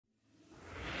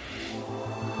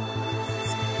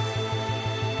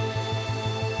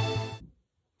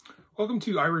Welcome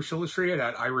to Irish Illustrated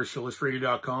at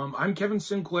irishillustrated.com. I'm Kevin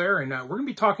Sinclair, and we're going to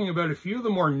be talking about a few of the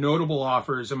more notable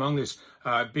offers among this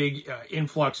big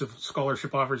influx of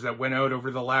scholarship offers that went out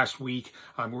over the last week.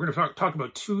 We're going to talk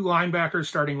about two linebackers,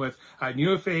 starting with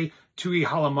Niuafe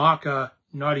Tuihalamaka.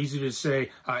 Not easy to say.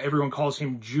 Everyone calls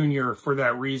him Junior for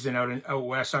that reason out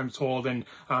west, I'm told. And,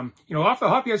 off the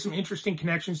hop, he has some interesting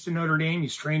connections to Notre Dame.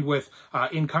 He's trained with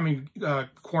incoming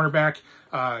cornerback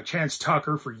Chance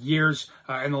Tucker for years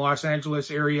in the Los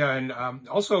Angeles area. And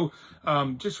also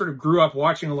just sort of grew up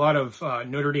watching a lot of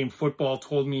Notre Dame football.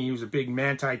 Told me he was a big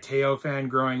Manti Te'o fan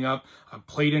growing up.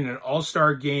 Played in an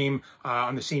all-star game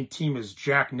on the same team as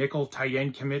Jack Nickel, tight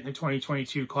end commit in the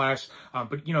 2022 class.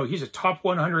 But he's a top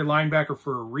 100 linebacker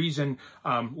for a reason.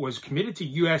 Was committed to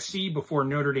USC before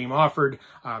Notre Dame offered.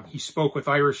 He spoke with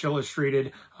Irish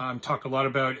Illustrated, talked a lot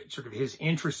about sort of his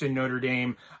interest in Notre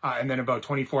Dame, and then about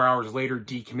 24 hours later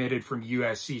decommitted from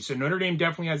USC. So Notre Dame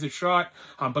definitely has a shot,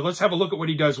 but let's have a look at what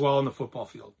he does well on the football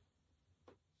field.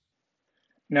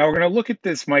 Now we're going to look at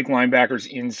this Mike linebacker's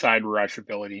inside rush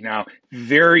ability. Now,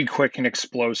 very quick and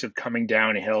explosive coming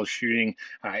downhill, shooting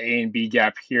A and B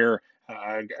gap here.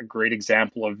 A great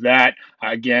example of that.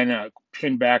 Again,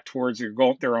 pin back towards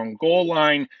their own goal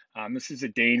line. This is a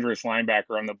dangerous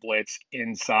linebacker on the blitz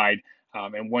inside.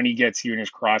 And when he gets you in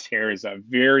his crosshairs,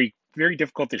 very, very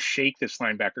difficult to shake this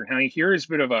linebacker. Now, here is a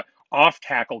bit of a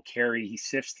off-tackle carry. He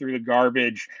sifts through the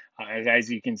garbage, as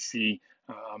you can see.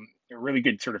 A really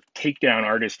good sort of takedown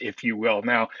artist, if you will.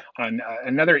 Now, on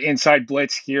another inside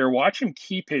blitz here, watch him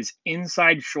keep his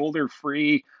inside shoulder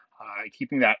free,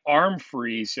 keeping that arm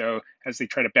free. So as they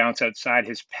try to bounce outside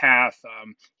his path,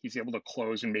 he's able to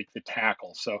close and make the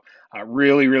tackle. So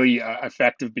really, really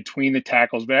effective between the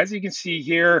tackles. But as you can see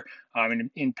here,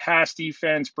 in pass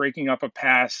defense, breaking up a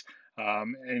pass,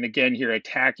 and again here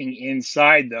attacking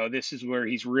inside, though, this is where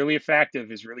he's really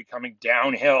effective, is really coming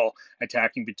downhill,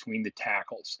 attacking between the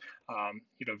tackles.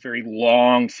 Very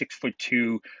long,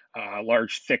 6'2",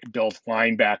 large, thick built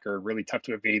linebacker, really tough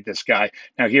to evade this guy.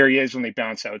 Now here he is when they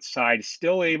bounce outside,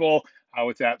 still able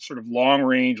with that sort of long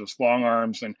range, with long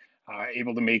arms, and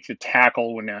able to make the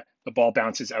tackle when the ball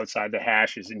bounces outside the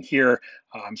hashes. And here,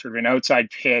 sort of an outside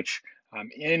pitch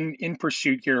in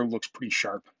pursuit here, looks pretty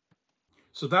sharp.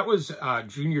 So that was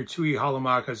Junior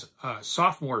Tuihalamaka's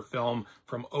sophomore film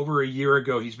from over a year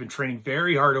ago. He's been training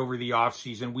very hard over the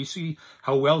offseason. We see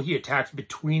how well he attacks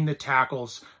between the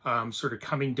tackles, sort of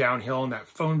coming downhill in that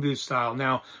phone booth style.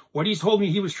 Now, what he's told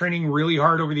me he was training really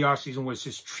hard over the offseason was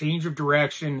his change of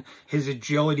direction, his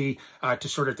agility to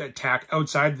sort of attack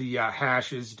outside the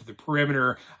hashes, to the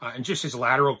perimeter, and just his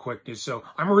lateral quickness. So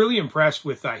I'm really impressed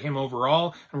with him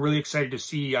overall. I'm really excited to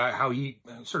see how he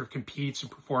sort of competes and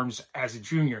performs as a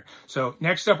junior. So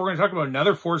next up, we're going to talk about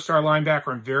another four-star linebacker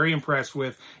I'm very impressed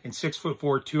with in 6'4",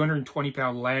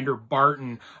 220-pound Lander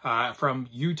Barton from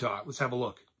Utah. Let's have a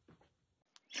look.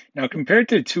 Now, compared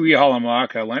to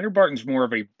Tuihalamaka, Lander Barton's more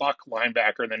of a buck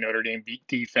linebacker in the Notre Dame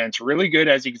defense. Really good,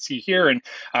 as you can see here, in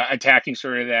attacking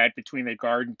sort of that between the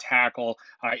guard and tackle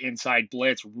inside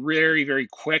blitz. Very, very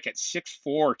quick at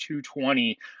 6'4",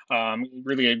 220.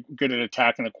 Really good at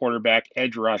attacking the quarterback,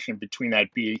 edge rush in between that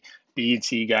B and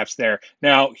C gaps there.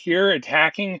 Now, here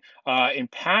attacking in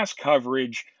pass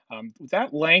coverage, with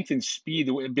that length and speed,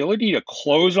 the ability to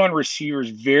close on receivers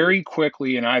very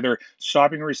quickly and either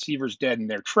stopping receivers dead in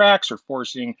their tracks or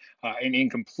forcing an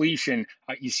incompletion.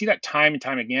 You see that time and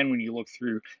time again when you look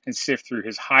through and sift through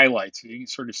his highlights. You can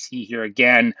sort of see here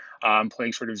again,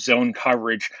 playing sort of zone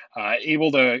coverage,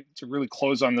 able to really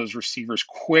close on those receivers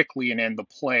quickly and end the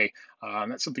play.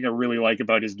 That's something I really like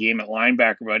about his game at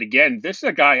linebacker. But again, this is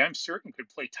a guy I'm certain could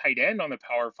play tight end on the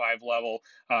Power 5 level.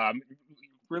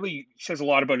 Really says a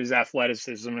lot about his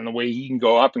athleticism and the way he can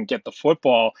go up and get the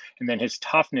football, and then his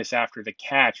toughness after the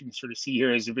catch. You can sort of see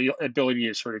here his ability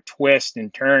to sort of twist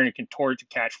and turn and contort to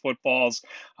catch footballs.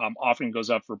 Often goes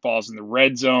up for balls in the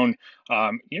red zone.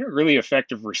 Really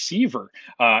effective receiver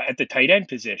at the tight end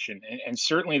position, and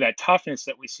certainly that toughness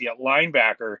that we see at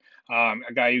linebacker.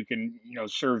 A guy who can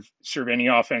serve any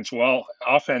offense well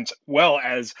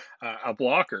as a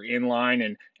blocker in line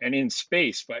and in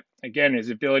space. But again, his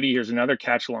ability, here's another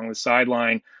catch along the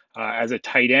sideline as a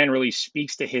tight end, really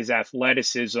speaks to his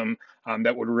athleticism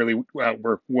that would really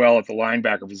work well at the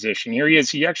linebacker position. Here he is.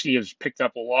 He actually has picked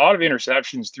up a lot of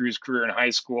interceptions through his career in high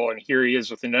school, and here he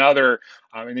is with another.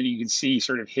 And then you can see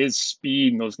sort of his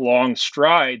speed and those long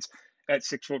strides at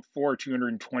 6'4",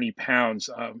 220 pounds,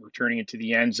 returning into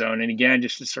the end zone. And again,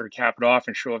 just to sort of cap it off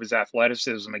and show off his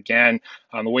athleticism again,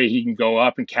 the way he can go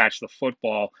up and catch the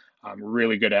football.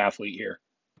 Really good athlete here.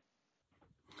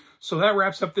 So that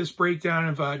wraps up this breakdown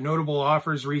of notable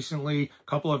offers recently. A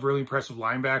couple of really impressive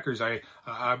linebackers.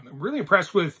 I'm really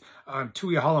impressed with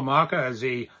Tuihalamaka as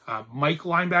a Mike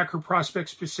linebacker prospect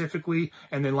specifically,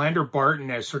 and then Barton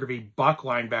as sort of a buck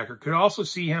linebacker. Could also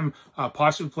see him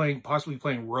possibly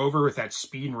playing rover with that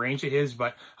speed and range of his,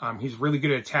 but he's really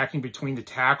good at attacking between the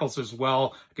tackles as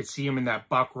well. I could see him in that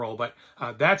buck role. But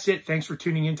that's it. Thanks for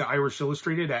tuning in to Irish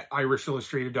Illustrated at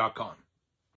irishillustrated.com.